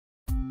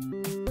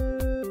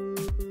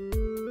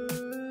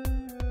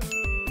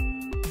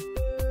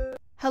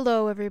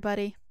Hello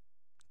everybody.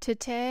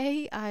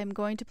 Today I'm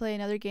going to play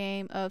another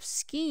game of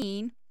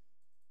skiing.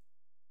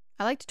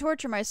 I like to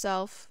torture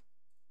myself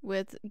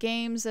with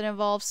games that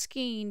involve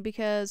skiing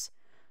because,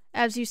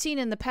 as you've seen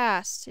in the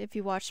past, if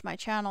you watched my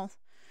channel,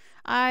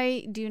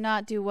 I do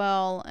not do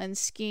well in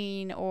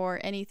skiing or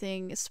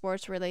anything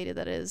sports related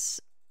that is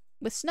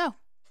with snow,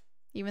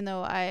 even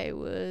though I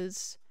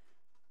was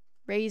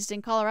raised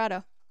in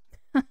Colorado.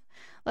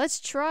 Let's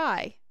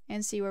try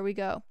and see where we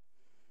go.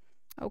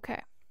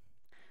 Okay.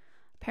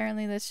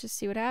 Apparently, let's just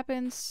see what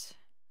happens.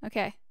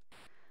 Okay.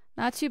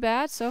 Not too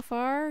bad so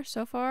far.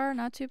 So far,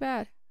 not too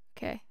bad.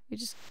 Okay.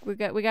 We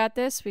got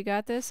this. We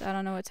got this. I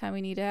don't know what time we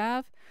need to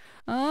have.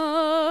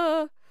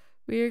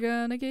 We're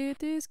gonna get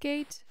this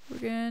gate. We're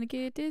gonna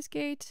get this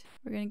gate.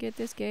 We're gonna get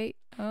this gate.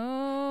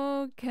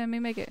 Oh, can we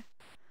make it?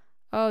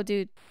 Oh,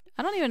 dude.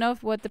 I don't even know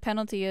what the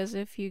penalty is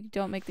if you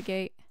don't make the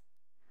gate.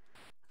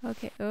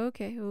 Okay.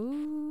 Okay.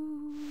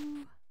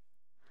 Ooh.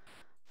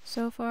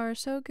 So far,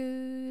 so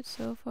good.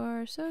 So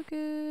far, so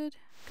good.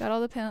 Got all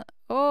the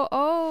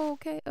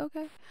okay,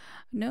 okay.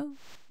 No,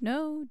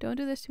 don't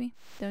do this to me.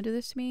 Don't do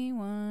this to me.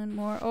 One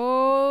more.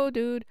 Oh,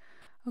 dude.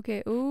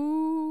 Okay,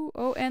 ooh.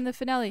 Oh, and the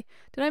finale.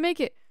 Did I make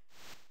it?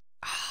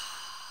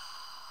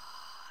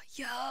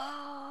 Yes,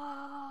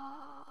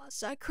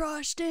 I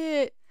crushed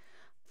it.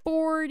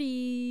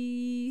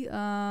 40.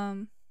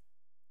 I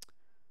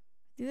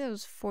think that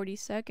was 40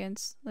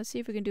 seconds. Let's see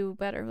if we can do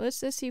better. Let's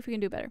see if we can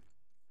do better.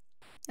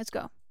 Let's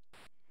go.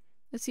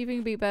 Let's see if we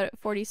can beat better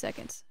 40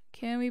 seconds.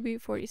 Can we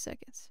beat 40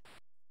 seconds?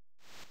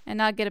 And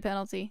not get a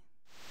penalty.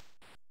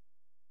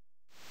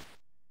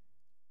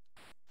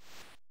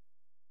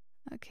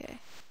 Okay.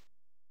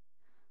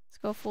 Let's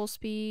go full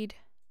speed.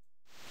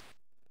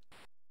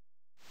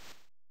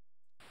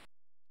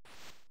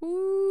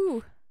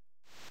 Ooh!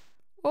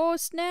 Oh,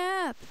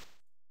 snap!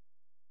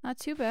 Not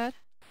too bad.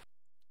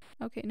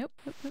 Okay, nope.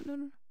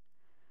 No.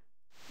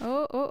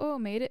 Oh,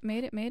 made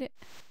it.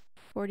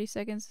 40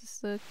 seconds is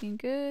looking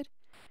good.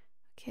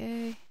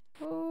 Okay.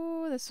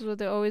 Oh, this is what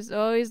they're always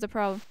the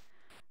problem.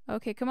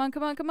 Okay, come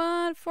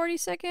on. 40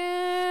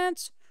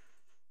 seconds.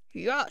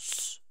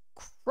 Yes!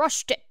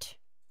 Crushed it!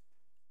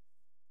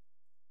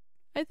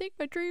 I think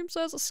my dreams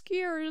as a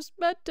skier is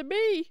meant to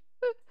be.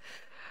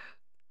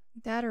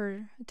 That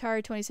or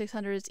Atari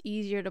 2600 is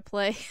easier to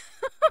play.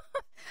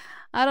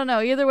 I don't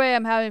know. Either way,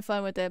 I'm having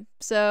fun with it.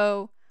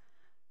 So,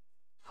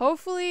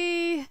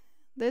 hopefully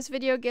this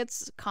video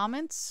gets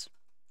comments.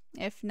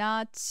 If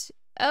not,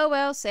 oh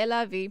well, c'est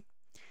la vie.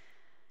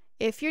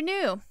 If you're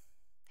new,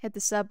 hit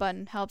the sub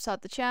button. Helps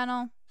out the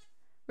channel.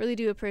 Really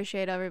do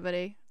appreciate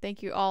everybody.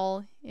 Thank you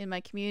all in my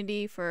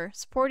community for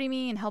supporting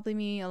me and helping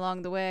me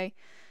along the way.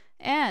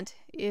 And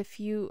if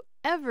you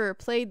ever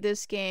played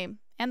this game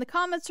and the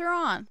comments are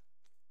on,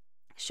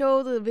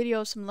 show the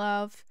video some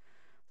love.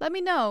 Let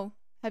me know.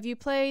 Have you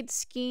played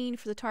skiing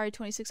for the Atari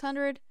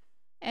 2600?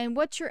 And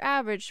what's your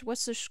average?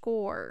 What's the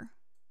score?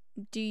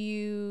 Do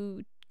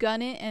you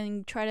gun it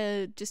and try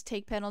to just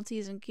take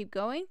penalties and keep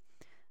going?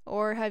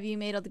 Or have you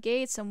made all the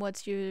gates and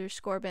what's your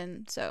score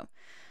been? So,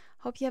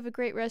 hope you have a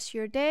great rest of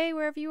your day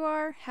wherever you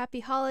are.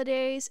 Happy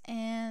holidays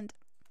and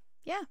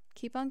yeah,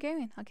 keep on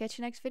gaming. I'll catch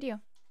you next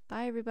video.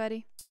 Bye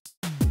everybody.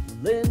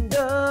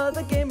 Linda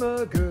the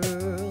gamer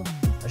girl,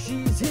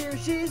 she's here,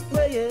 she's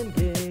playing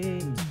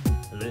games.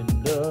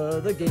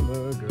 Linda the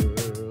gamer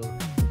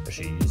girl,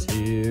 she's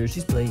here,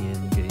 she's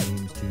playing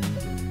games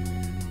too.